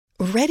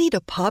Ready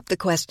to pop the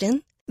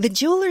question? The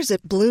jewelers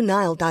at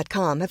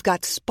BlueNile.com have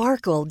got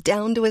sparkle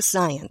down to a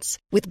science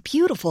with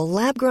beautiful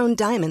lab-grown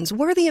diamonds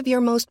worthy of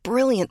your most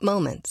brilliant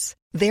moments.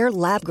 Their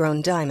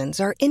lab-grown diamonds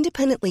are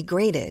independently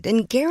graded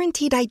and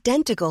guaranteed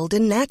identical to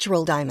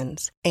natural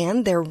diamonds,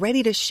 and they're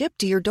ready to ship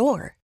to your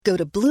door. Go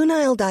to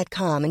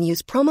BlueNile.com and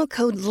use promo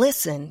code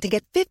LISTEN to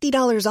get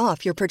 $50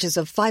 off your purchase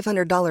of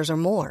 $500 or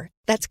more.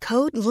 That's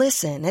code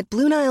LISTEN at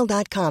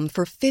BlueNile.com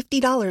for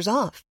 $50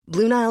 off.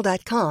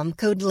 BlueNile.com,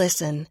 code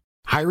LISTEN.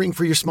 Hiring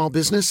for your small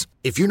business?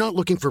 If you're not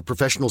looking for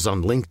professionals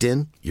on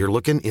LinkedIn, you're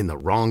looking in the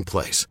wrong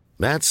place.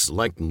 That's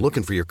like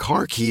looking for your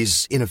car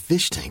keys in a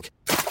fish tank.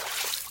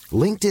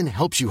 LinkedIn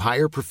helps you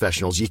hire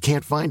professionals you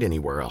can't find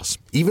anywhere else,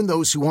 even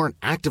those who aren't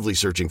actively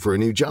searching for a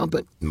new job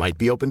but might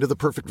be open to the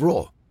perfect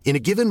role. In a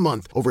given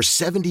month, over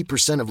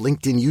 70% of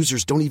LinkedIn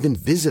users don't even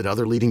visit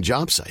other leading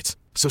job sites.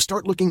 So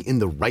start looking in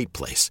the right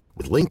place.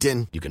 With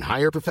LinkedIn, you can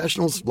hire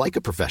professionals like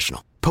a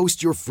professional.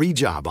 Post your free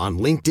job on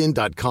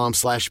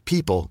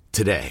linkedin.com/people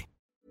today.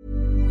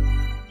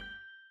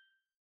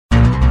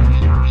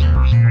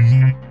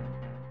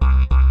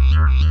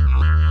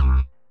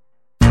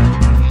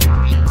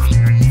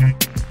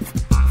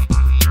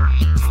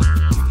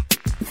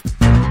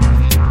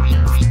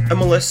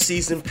 MLS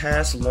Season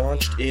Pass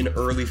launched in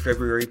early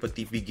February, but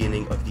the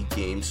beginning of the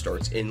game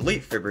starts in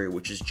late February,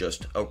 which is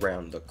just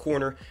around the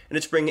corner, and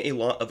it's bringing a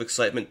lot of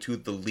excitement to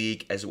the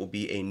league as it will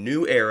be a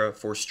new era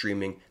for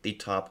streaming the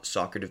top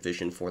soccer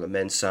division for the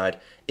men's side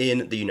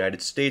in the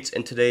United States.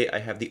 And today I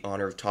have the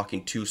honor of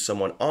talking to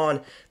someone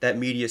on that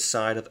media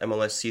side of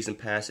MLS Season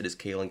Pass. It is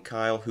Kaylyn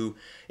Kyle, who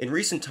in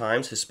recent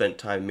times has spent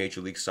time in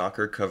Major League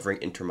Soccer covering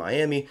Inter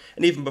Miami,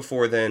 and even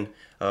before then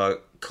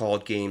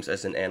called games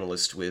as an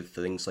analyst with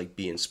things like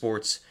beIN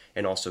Sports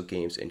and also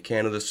games in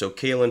Canada. So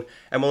Kaylyn,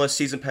 MLS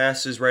Season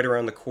Pass is right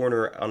around the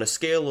corner. On a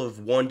scale of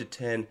 1 to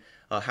 10,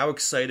 how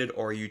excited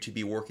are you to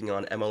be working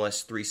on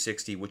MLS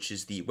 360, which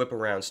is the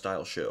whip-around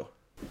style show?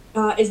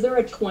 Is there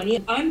a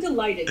 20? I'm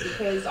delighted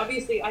because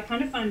obviously I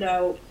kind of found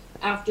out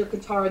after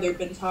Qatar there have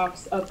been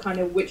talks of kind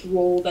of which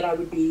role that I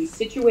would be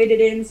situated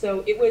in.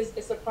 So it was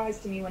a surprise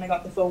to me when I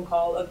got the phone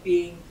call of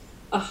being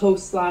a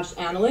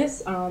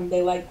host/analyst.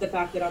 They like the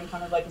fact that I'm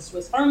kind of like a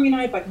Swiss Army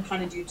knife. I can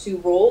kind of do two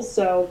roles.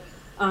 So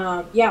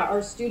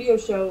our studio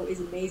show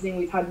is amazing.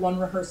 We've had one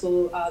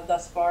rehearsal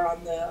thus far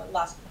on the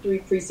last 3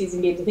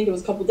 preseason games. I think it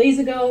was a couple days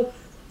ago.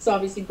 So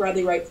obviously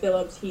Bradley Wright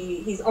Phillips,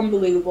 he's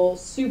unbelievable,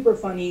 super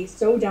funny,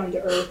 so down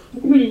to earth.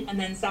 And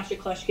then Sasha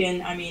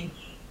Kleshkin, I mean,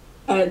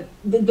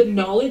 the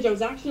knowledge, I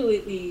was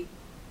actually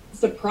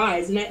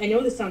surprised. And I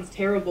know this sounds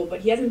terrible,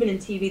 but he hasn't been in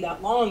TV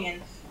that long.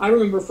 And I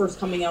remember first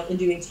coming out and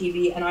doing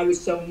TV, and I was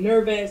so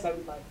nervous. I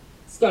would like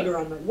stutter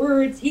on my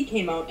words. He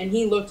came out and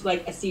he looked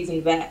like a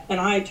seasoned vet. And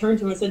I turned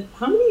to him and said,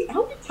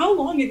 how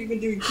long have you been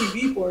doing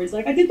TV for? He's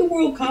like, I did the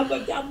World Cup.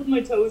 I've dabbled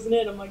my toes in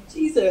it. I'm like,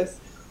 Jesus.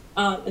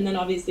 And then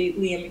obviously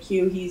Liam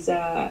McHugh, he's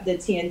the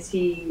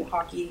TNT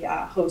hockey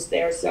host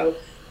there. So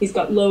he's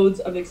got loads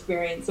of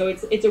experience. So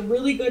it's a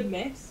really good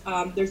mix.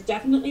 There's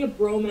definitely a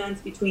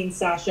bromance between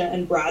Sasha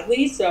and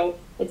Bradley. So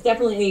it's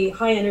definitely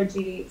high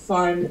energy,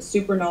 fun,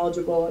 super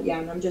knowledgeable. Yeah,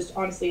 and I'm just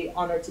honestly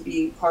honored to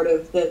be part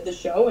of the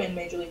show in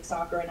Major League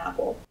Soccer and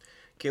Apple.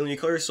 Kaylyn, you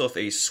call yourself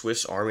a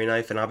Swiss Army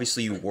knife, and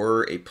obviously you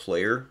were a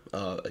player,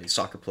 a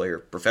soccer player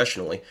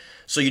professionally.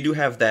 So you do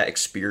have that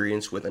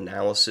experience with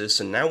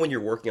analysis. And now when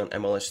you're working on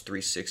MLS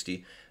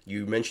 360,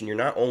 you mentioned you're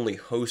not only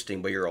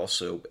hosting, but you're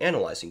also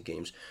analyzing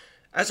games.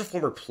 As a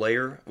former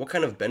player, what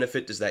kind of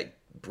benefit does that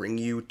bring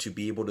you to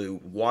be able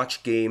to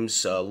watch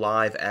games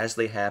live as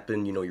they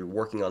happen? You know, you're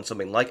working on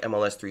something like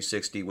MLS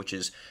 360, which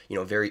is,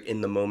 very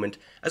in the moment.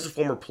 As a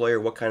former player,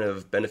 what kind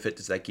of benefit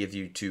does that give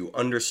you to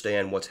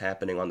understand what's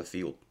happening on the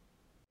field?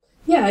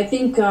 Yeah, I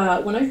think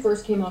when I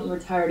first came out and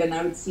retired and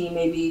I would see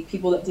maybe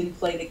people that didn't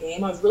play the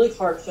game, I was really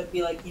harsh. I'd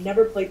be like, you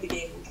never played the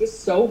game, which was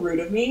so rude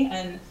of me.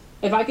 And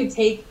if I could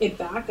take it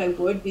back, I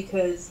would,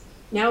 because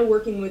now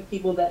working with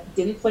people that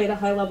didn't play at a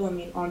high level, I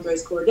mean,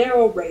 Andres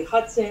Cordero, Ray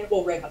Hudson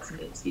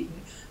didn't, excuse me,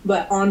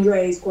 but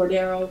Andres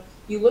Cordero,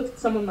 you look at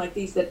someone like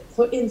these that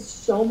put in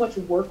so much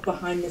work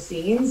behind the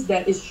scenes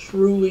that is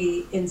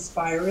truly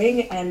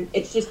inspiring. And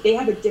it's just, they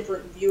have a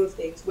different view of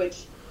things,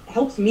 which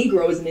helps me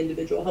grow as an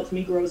individual, helps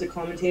me grow as a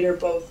commentator,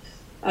 both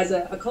as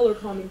a color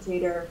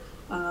commentator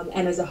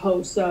and as a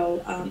host.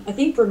 So I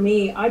think for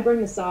me, I bring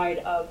the side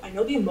of, I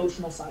know the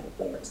emotional side of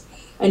players.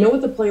 I know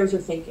what the players are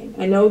thinking.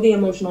 I know the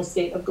emotional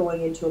state of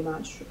going into a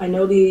match. I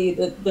know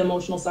the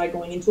emotional side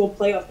going into a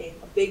playoff game,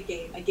 a big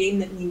game, a game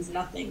that means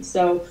nothing.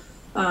 So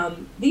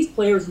these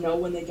players know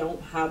when they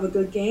don't have a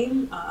good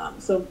game.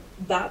 So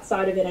that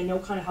side of it, I know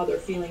kind of how they're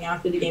feeling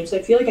after the game. So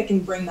I feel like I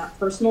can bring that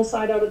personal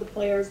side out of the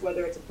players,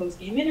 whether it's a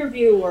post-game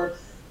interview or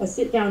a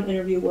sit-down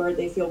interview where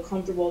they feel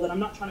comfortable, that I'm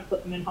not trying to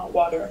put them in hot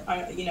water.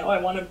 I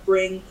want to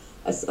bring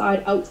a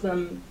side out to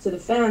them, to the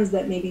fans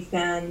that maybe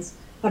fans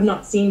have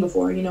not seen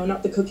before,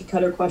 not the cookie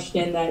cutter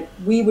question that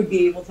we would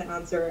be able to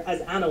answer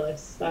as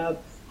analysts.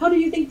 How do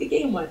you think the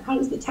game went? How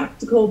was the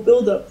tactical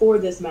build-up for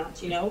this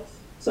match,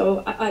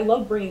 So I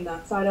love bringing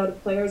that side out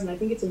of players, and I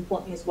think it's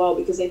important as well,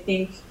 because I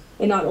think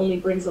it not only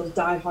brings those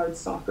diehard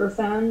soccer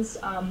fans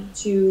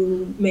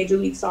to Major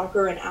League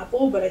Soccer and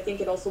Apple, but I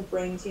think it also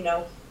brings,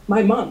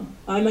 my mom.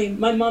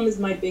 My mom is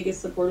my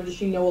biggest supporter. Does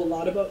she know a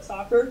lot about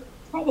soccer?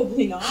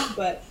 Probably not,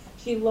 but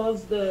she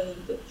loves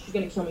she's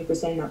going to kill me for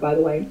saying that, by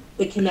the way,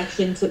 the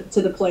connection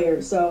to the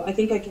players. So I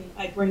think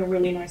I bring a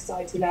really nice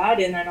side to that.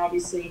 And then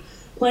obviously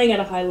playing at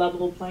a high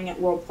level, playing at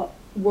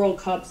World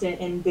Cups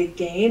and big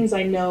games,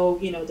 I know,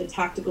 the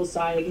tactical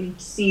side, I can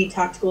see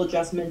tactical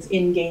adjustments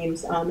in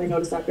games. I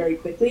notice that very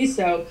quickly.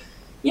 So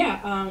yeah,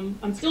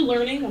 I'm still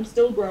learning, I'm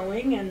still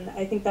growing. And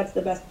I think that's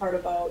the best part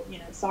about,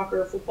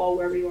 soccer, football,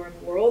 wherever you are in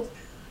the world.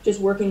 Just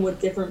working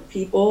with different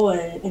people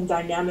and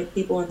dynamic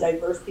people and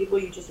diverse people,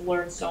 you just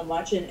learn so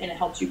much and it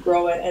helps you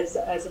grow as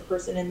a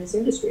person in this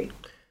industry.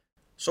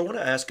 So I want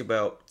to ask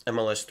about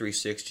MLS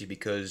 360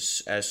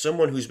 because as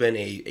someone who's been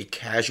a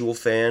casual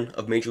fan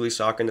of Major League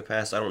Soccer in the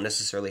past, I don't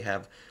necessarily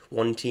have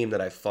one team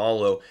that I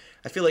follow.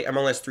 I feel like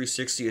MLS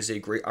 360 is a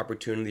great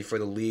opportunity for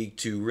the league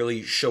to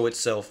really show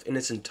itself in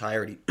its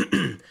entirety.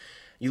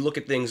 You look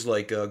at things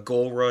like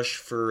Goal Rush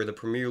for the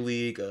Premier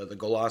League, the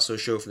Golasso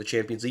show for the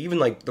Champions League, even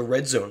like the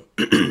Red Zone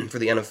for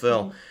the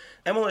NFL.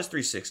 MLS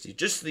 360,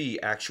 just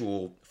the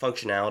actual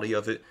functionality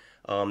of it.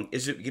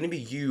 Is it going to be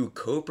you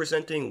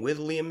co-presenting with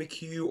Liam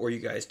McHugh, or are you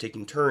guys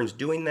taking turns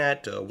doing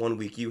that? 1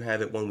 week you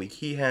have it, 1 week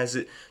he has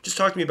it. Just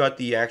talk to me about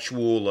the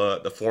actual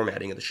the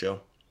formatting of the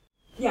show.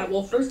 Yeah,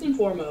 well, first and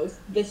foremost,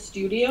 the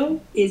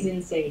studio is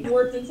insane. I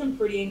worked in some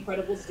pretty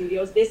incredible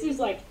studios. This is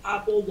like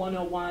Apple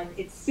 101.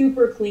 It's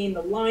super clean.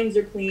 The lines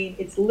are clean.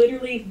 It's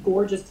literally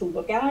gorgeous to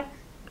look at.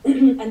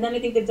 And then I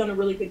think they've done a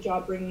really good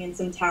job bringing in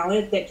some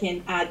talent that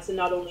can add to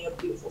not only a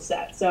beautiful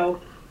set.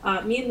 So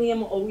me and Liam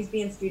will always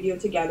be in studio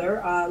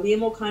together. Liam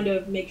will kind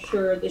of make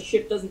sure the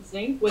ship doesn't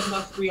sink with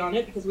us three on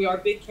it because we are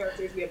big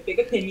characters. We have big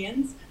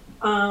opinions.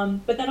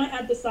 But then I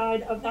add the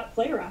side of that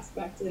player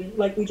aspect. And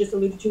like we just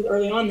alluded to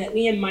early on, that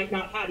Liam might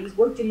not have. He's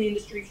worked in the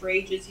industry for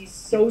ages. He's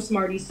so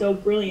smart. He's so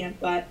brilliant.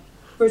 But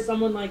for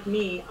someone like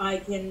me, I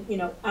can,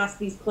 ask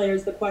these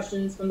players the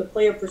questions from the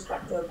player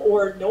perspective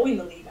or knowing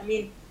the league. I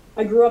mean,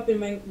 I grew up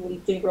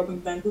didn't grow up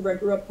in Vancouver. I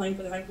grew up playing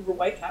for the Vancouver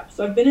Whitecaps.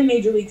 So I've been in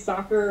Major League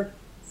Soccer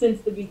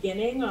since the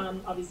beginning.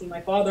 Obviously, my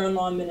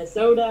father-in-law in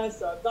Minnesota,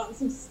 so I've gotten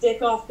some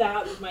stick off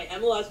that with my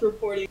MLS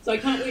reporting. So I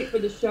can't wait for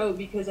the show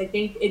because I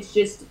think it's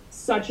just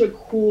such a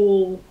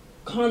cool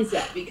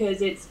concept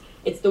because it's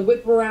the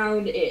whip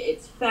around,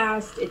 it's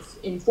fast, it's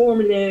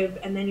informative,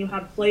 and then you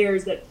have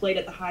players that played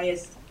at the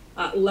highest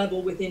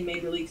level within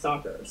Major League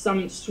Soccer.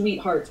 Some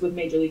sweethearts with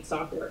Major League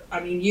Soccer. I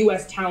mean,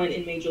 U.S. talent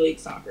in Major League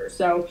Soccer.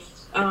 So,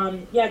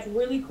 it's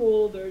really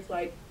cool. There's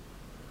like,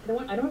 I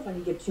don't know if I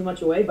can give too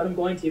much away, but I'm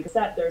going to. Because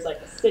there's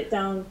like a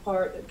sit-down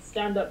part, there's a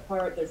stand-up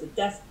part, there's a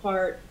desk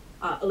part,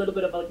 a little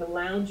bit of like a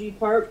loungy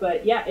part.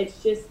 But yeah, it's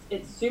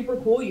super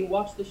cool. You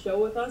watch the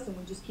show with us, and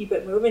we just keep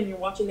it moving. You're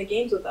watching the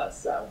games with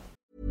us, so.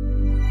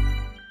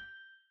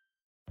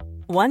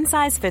 One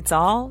size fits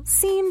all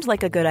seemed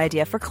like a good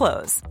idea for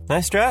clothes.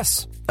 Nice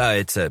dress.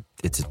 It's a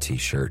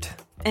t-shirt.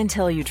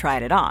 Until you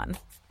tried it on.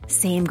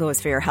 Same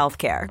goes for your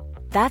healthcare.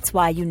 That's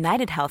why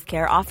United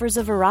Healthcare offers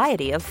a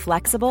variety of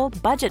flexible,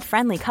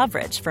 budget-friendly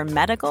coverage for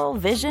medical,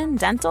 vision,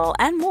 dental,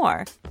 and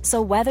more.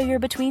 So whether you're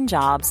between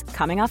jobs,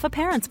 coming off a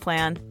parent's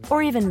plan,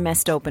 or even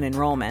missed open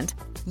enrollment,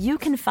 you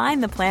can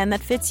find the plan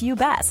that fits you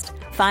best.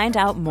 Find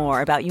out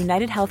more about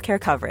United Healthcare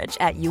coverage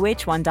at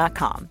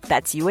uh1.com.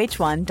 That's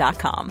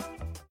uh1.com.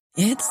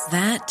 It's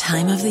that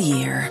time of the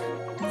year.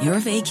 Your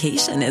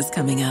vacation is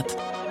coming up.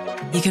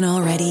 You can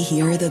already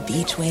hear the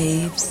beach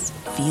waves,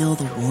 feel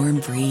the warm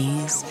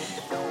breeze,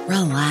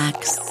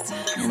 relax,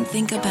 and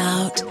think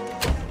about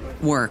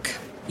work.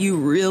 You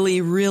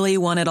really, really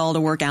want it all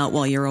to work out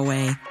while you're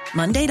away.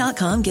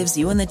 Monday.com gives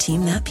you and the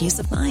team that peace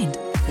of mind.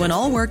 When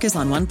all work is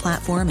on one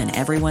platform and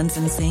everyone's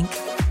in sync,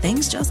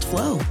 things just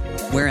flow.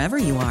 Wherever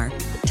you are,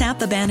 tap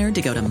the banner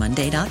to go to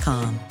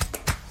Monday.com.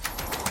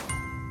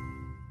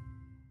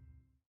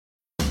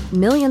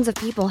 Millions of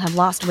people have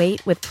lost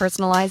weight with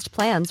personalized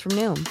plans from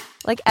Noom.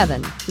 Like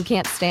Evan, who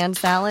can't stand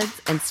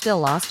salads and still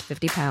lost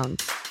 50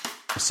 pounds.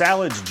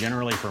 Salads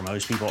generally for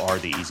most people are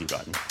the easy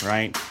button,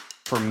 right?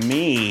 For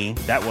me,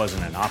 that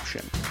wasn't an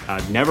option.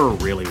 I never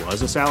really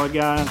was a salad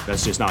guy.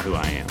 That's just not who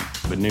I am.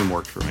 But Noom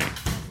worked for me.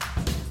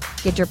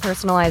 Get your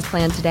personalized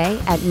plan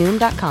today at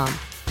Noom.com.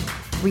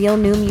 Real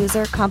Noom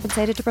user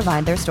compensated to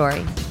provide their story.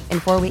 In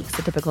 4 weeks,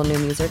 the typical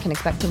Noom user can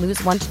expect to lose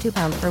 1 to 2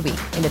 pounds per week.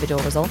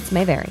 Individual results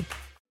may vary.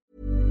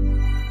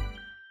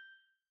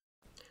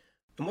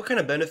 And what kind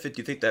of benefit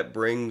do you think that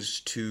brings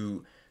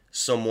to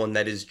someone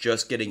that is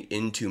just getting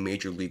into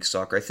Major League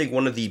Soccer? I think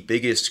one of the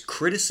biggest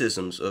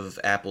criticisms of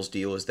Apple's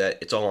deal is that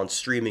it's all on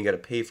streaming, you got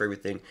to pay for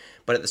everything,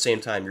 but at the same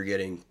time you're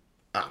getting,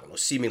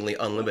 seemingly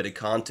unlimited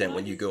content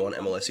when you go on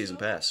MLS Season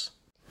Pass.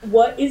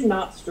 What is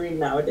not streamed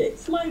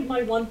nowadays?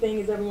 My one thing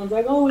is everyone's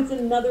like, oh, it's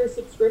another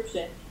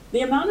subscription.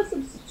 The amount of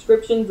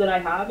subscriptions that I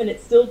have, and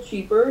it's still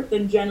cheaper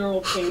than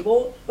general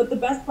cable, but the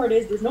best part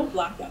is there's no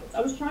blackouts. I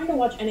was trying to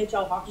watch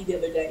NHL hockey the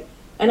other day,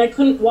 and I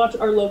couldn't watch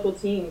our local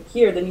team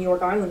here, the New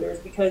York Islanders,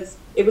 because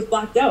it was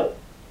blacked out.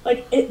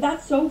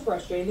 That's so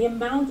frustrating. The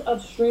amount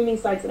of streaming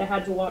sites that I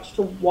had to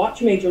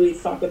watch Major League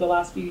Soccer the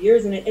last few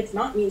years, and it's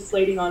not me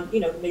slating on,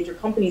 the major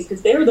companies,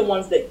 because they're the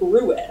ones that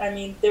grew it. I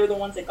mean, they're the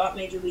ones that got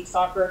Major League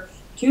Soccer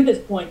to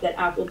this point, that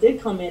Apple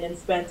did come in and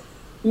spent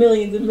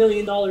millions and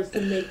millions of dollars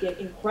to make it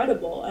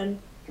incredible. And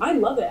I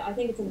love it. I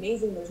think it's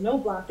amazing. There's no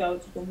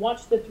blackouts. You can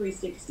watch the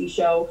 360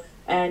 show.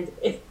 And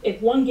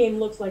if one game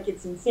looks like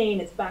it's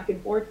insane, it's back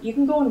and forth, you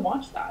can go and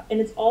watch that.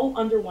 And it's all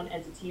under one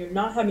entity. You're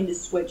not having to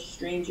switch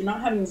streams. You're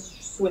not having to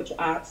switch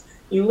apps.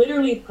 You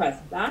literally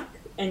press back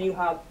and you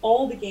have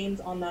all the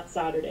games on that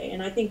Saturday.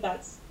 And I think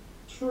that's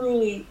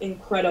truly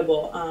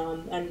incredible.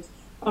 And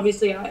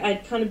obviously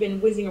I'd kind of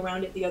been whizzing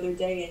around it the other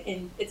day.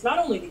 And it's not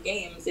only the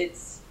games,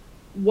 it's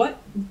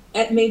what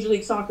at Major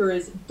League Soccer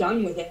is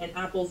done with it and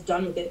Apple's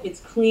done with it.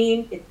 It's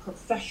clean, it's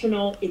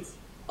professional, it's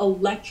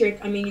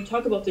electric. I mean, you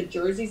talk about the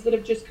jerseys that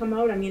have just come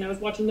out. I mean, I was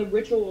watching the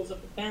rituals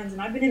of the fans,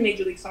 and I've been in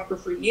Major League Soccer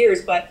for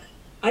years, but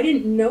I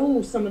didn't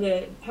know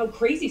how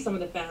crazy some of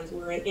the fans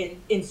were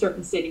in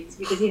certain cities,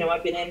 because,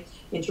 I've been in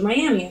Inter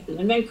Miami, I've been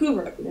in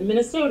Vancouver, I've been in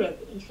Minnesota, I've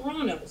been in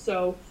Toronto,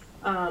 so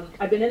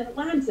I've been in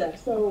Atlanta.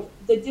 So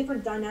the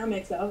different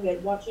dynamics of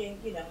it, watching,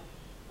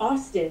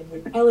 Austin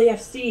and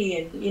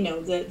LAFC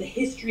and, the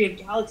history of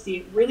Galaxy,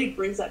 it really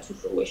brings that to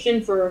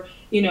fruition for,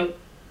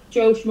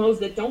 Joe Schmoes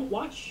that don't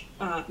watch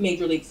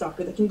Major League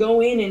Soccer, that can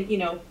go in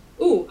and,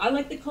 I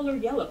like the color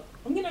yellow.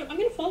 I'm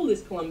gonna follow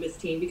this Columbus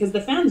team because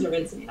the fans are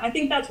insane. I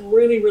think that's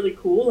really, really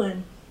cool.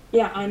 And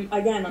yeah,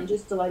 I'm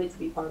just delighted to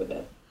be part of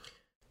it.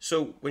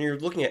 So when you're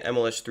looking at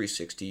MLS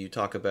 360, you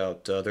talk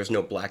about there's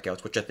no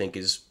blackouts, which I think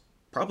is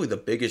probably the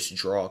biggest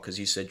draw, because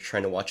you said you're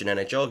trying to watch an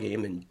NHL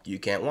game and you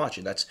can't watch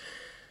it.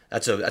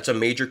 That's a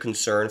major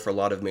concern for a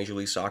lot of Major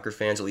League Soccer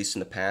fans, at least in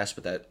the past,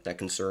 but that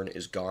concern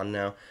is gone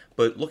now.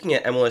 But looking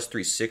at MLS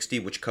 360,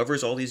 which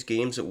covers all these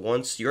games at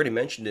once, you already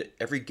mentioned it,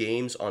 every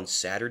game's on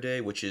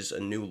Saturday, which is a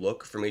new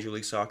look for Major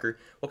League Soccer.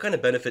 What kind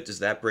of benefit does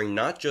that bring,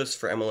 not just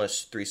for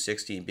MLS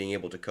 360 being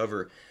able to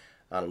cover,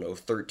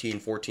 13,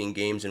 14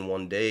 games in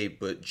one day,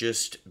 but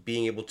just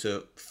being able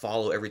to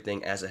follow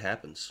everything as it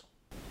happens?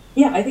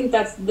 Yeah, I think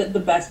that's the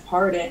best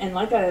part. And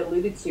like I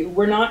alluded to,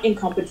 we're not in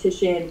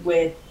competition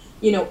with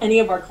any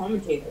of our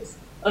commentators.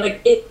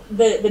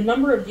 The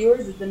number of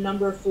viewers is the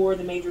number for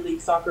the Major League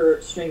Soccer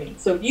streaming.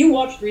 So if you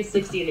watch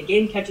 360 and a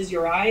game catches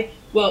your eye,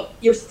 well,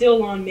 you're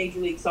still on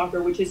Major League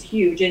Soccer, which is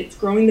huge. And it's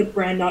growing the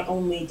brand not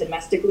only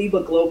domestically,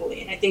 but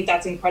globally. And I think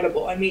that's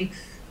incredible. I mean,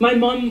 my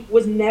mom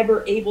was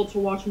never able to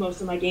watch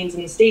most of my games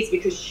in the States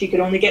because she could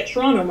only get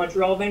Toronto,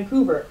 Montreal,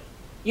 Vancouver.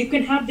 You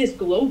can have this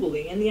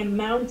globally, and the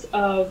amount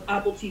of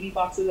Apple TV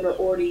boxes that are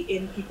already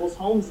in people's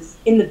homes is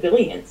in the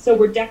billions. So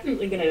we're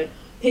definitely going to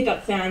pick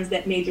up fans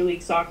that Major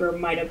League Soccer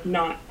might have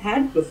not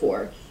had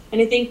before. And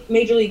I think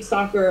Major League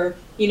Soccer,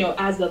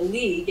 as a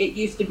league, it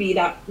used to be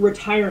that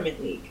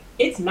retirement league.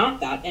 It's not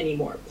that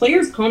anymore.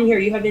 Players come here.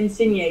 You have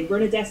Insigne,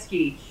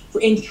 Bernadeschi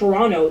in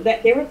Toronto,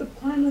 that they were at the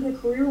prime of their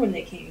career when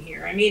they came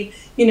here. I mean,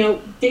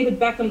 David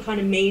Beckham kind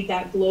of made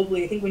that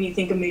globally. I think when you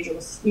think of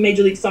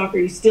Major League Soccer,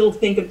 you still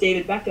think of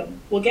David Beckham.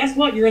 Well, guess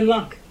what? You're in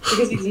luck,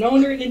 because he's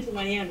known her into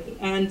Miami.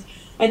 And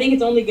I think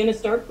it's only going to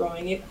start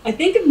growing. I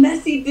think if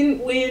Messi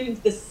didn't win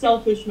the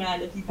selfish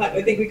man,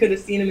 I think we could have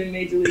seen him in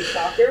Major League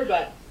Soccer,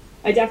 but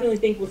I definitely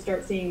think we'll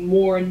start seeing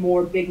more and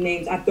more big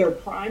names at their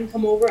prime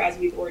come over, as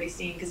we've already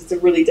seen, because it's a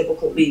really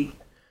difficult league.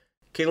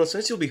 Caitlin,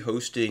 since you'll be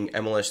hosting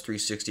MLS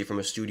 360 from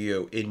a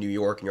studio in New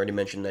York, and you already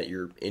mentioned that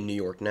you're in New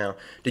York now,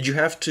 did you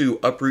have to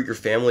uproot your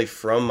family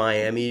from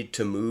Miami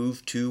to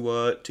move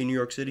to New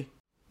York City?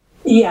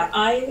 Yeah,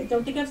 I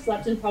don't think I've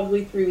slept in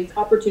probably 3 weeks.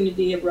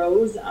 Opportunity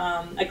arose.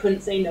 I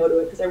couldn't say no to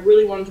it because I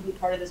really wanted to be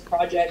part of this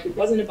project. It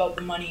wasn't about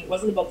the money. It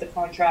wasn't about the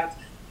contract.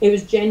 It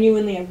was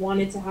genuinely, I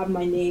wanted to have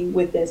my name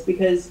with this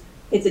because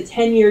it's a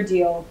 10-year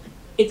deal.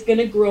 It's going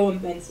to grow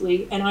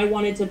immensely. And I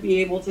wanted to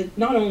be able to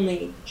not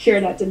only share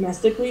that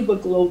domestically,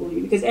 but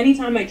globally. Because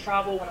anytime I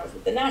travel, when I was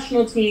with the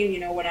national team,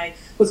 when I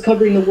was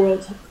covering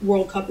the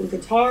World Cup in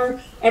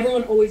Qatar,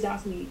 everyone always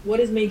asked me,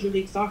 what is Major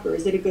League Soccer?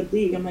 Is it a good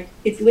league? I'm like,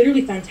 it's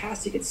literally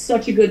fantastic. It's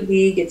such a good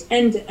league. It's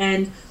end to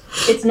end.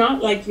 It's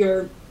not like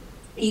your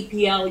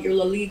EPL, your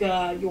La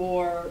Liga,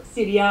 your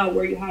Serie A,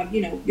 where you have,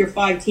 your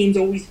 5 teams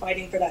always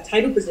fighting for that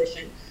title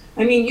position.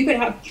 I mean, you could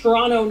have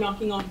Toronto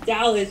knocking off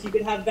Dallas. You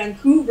could have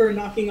Vancouver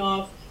knocking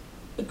off,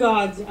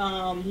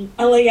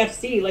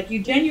 LAFC. Like,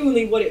 you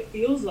genuinely, what it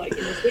feels like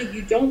in this league,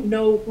 you don't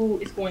know who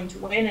is going to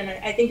win. And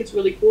I think it's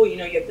really cool. You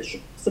have the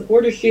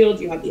Supporters Shield,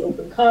 you have the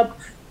Open Cup,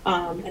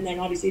 and then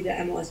obviously the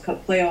MLS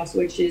Cup playoffs,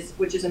 which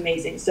is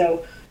amazing.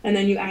 So, and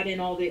then you add in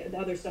all the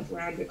other stuff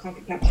around the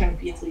CONCACAF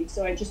Champions League.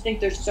 So I just think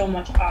there's so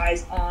much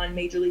eyes on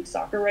Major League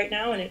Soccer right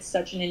now, and it's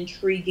such an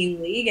intriguing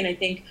league. And I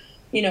think,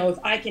 if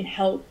I can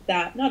help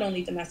that not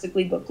only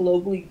domestically but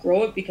globally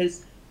grow it,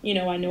 because,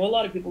 I know a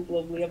lot of people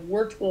globally. I've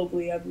worked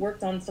globally. I've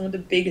worked on some of the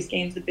biggest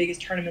games, the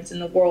biggest tournaments in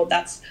the world.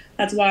 That's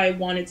why I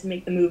wanted to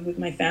make the move with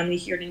my family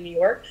here to New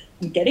York.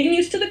 I'm getting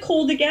used to the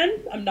cold again.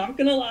 I'm not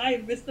going to lie.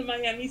 I miss the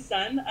Miami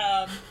sun.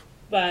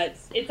 But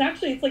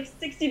it's like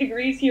 60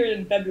 degrees here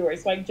in February,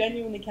 so I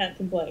genuinely can't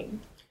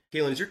complain.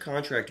 Kaylin, is your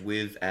contract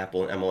with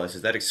Apple and MLS,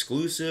 is that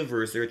exclusive,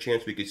 or is there a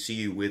chance we could see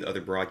you with other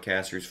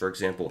broadcasters, for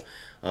example,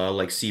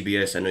 like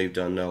CBS? I know you've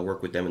done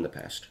work with them in the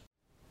past.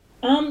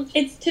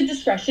 It's to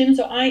discretion.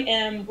 So I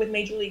am with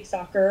Major League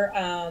Soccer.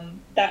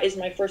 That is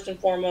my first and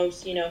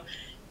foremost,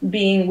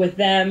 being with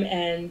them,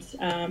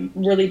 and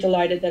really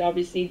delighted that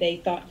obviously they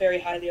thought very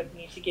highly of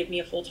me to give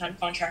me a full-time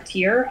contract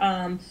here.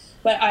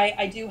 But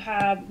I do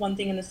have one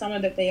thing in the summer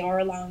that they are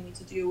allowing me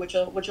to do, which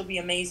will be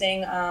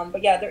amazing.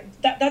 But yeah,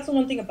 that's the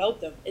one thing about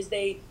them is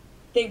they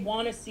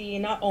want to see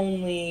not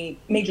only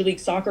Major League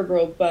Soccer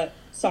grow, but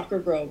soccer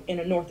grow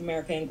in North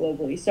America and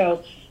globally.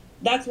 So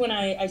that's when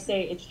I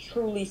say it's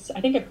truly,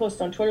 I think I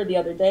posted on Twitter the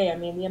other day, I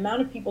mean, the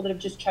amount of people that have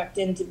just checked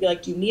in to be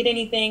like, do you need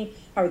anything?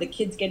 How are the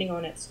kids getting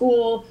on at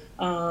school?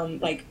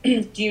 Do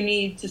you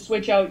need to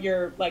switch out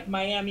your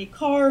Miami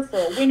car for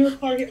a winter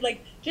car here?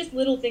 Just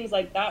little things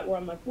like that where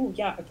I'm like, oh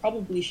yeah, I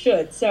probably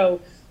should. So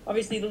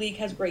obviously the league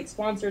has great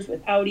sponsors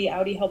with Audi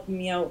helping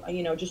me out,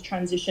 just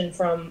transition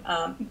from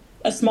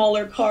a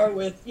smaller car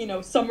with,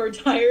 summer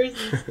tires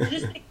and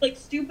just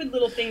stupid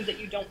little things that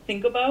you don't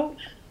think about.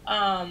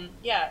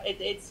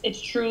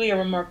 It's truly a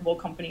remarkable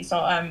company, so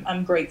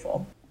I'm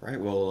grateful. Right.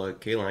 Well,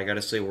 Kaylin, I got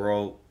to say we're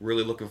all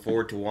really looking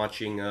forward to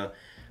watching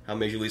how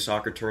Major League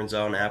Soccer turns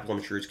out on Apple.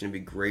 I'm sure it's going to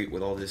be great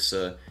with all this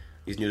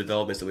these new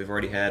developments that we've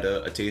already had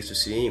a taste of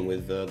seeing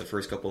with the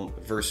first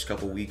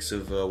couple weeks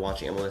of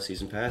watching MLS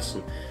Season Pass.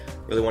 And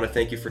really want to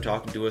thank you for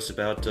talking to us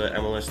about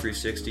MLS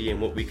 360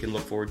 and what we can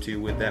look forward to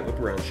with that Whip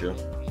Around show.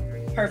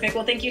 Perfect.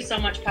 Well, thank you so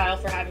much, Kyle,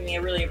 for having me. I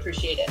really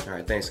appreciate it. All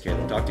right. Thanks,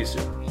 Kaylin. Talk to you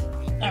soon.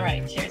 All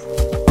right. Cheers.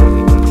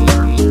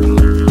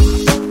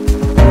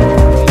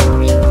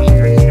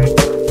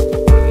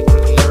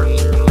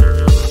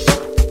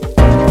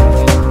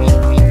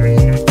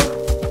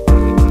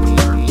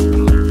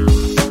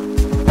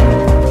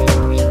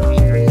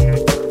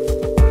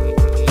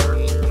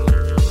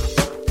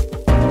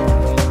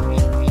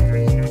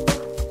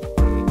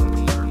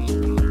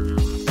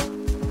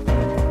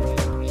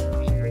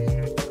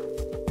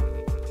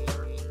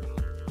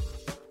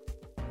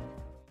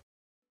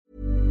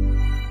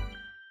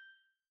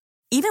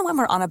 Even when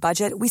we're on a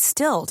budget, we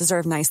still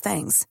deserve nice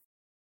things.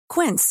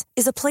 Quince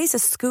is a place to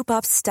scoop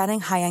up stunning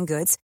high-end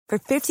goods for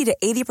 50 to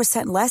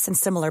 80% less than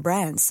similar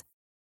brands.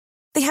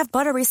 They have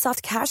buttery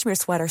soft cashmere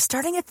sweaters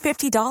starting at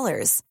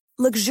 $50,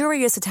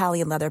 luxurious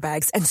Italian leather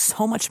bags, and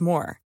so much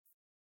more.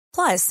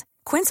 Plus,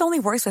 Quince only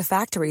works with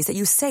factories that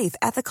use safe,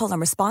 ethical, and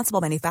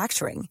responsible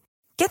manufacturing.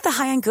 Get the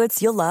high-end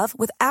goods you'll love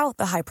without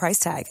the high price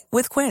tag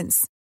with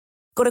Quince.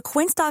 Go to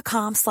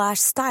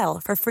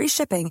quince.com/style for free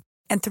shipping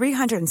and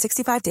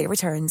 365-day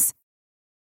returns.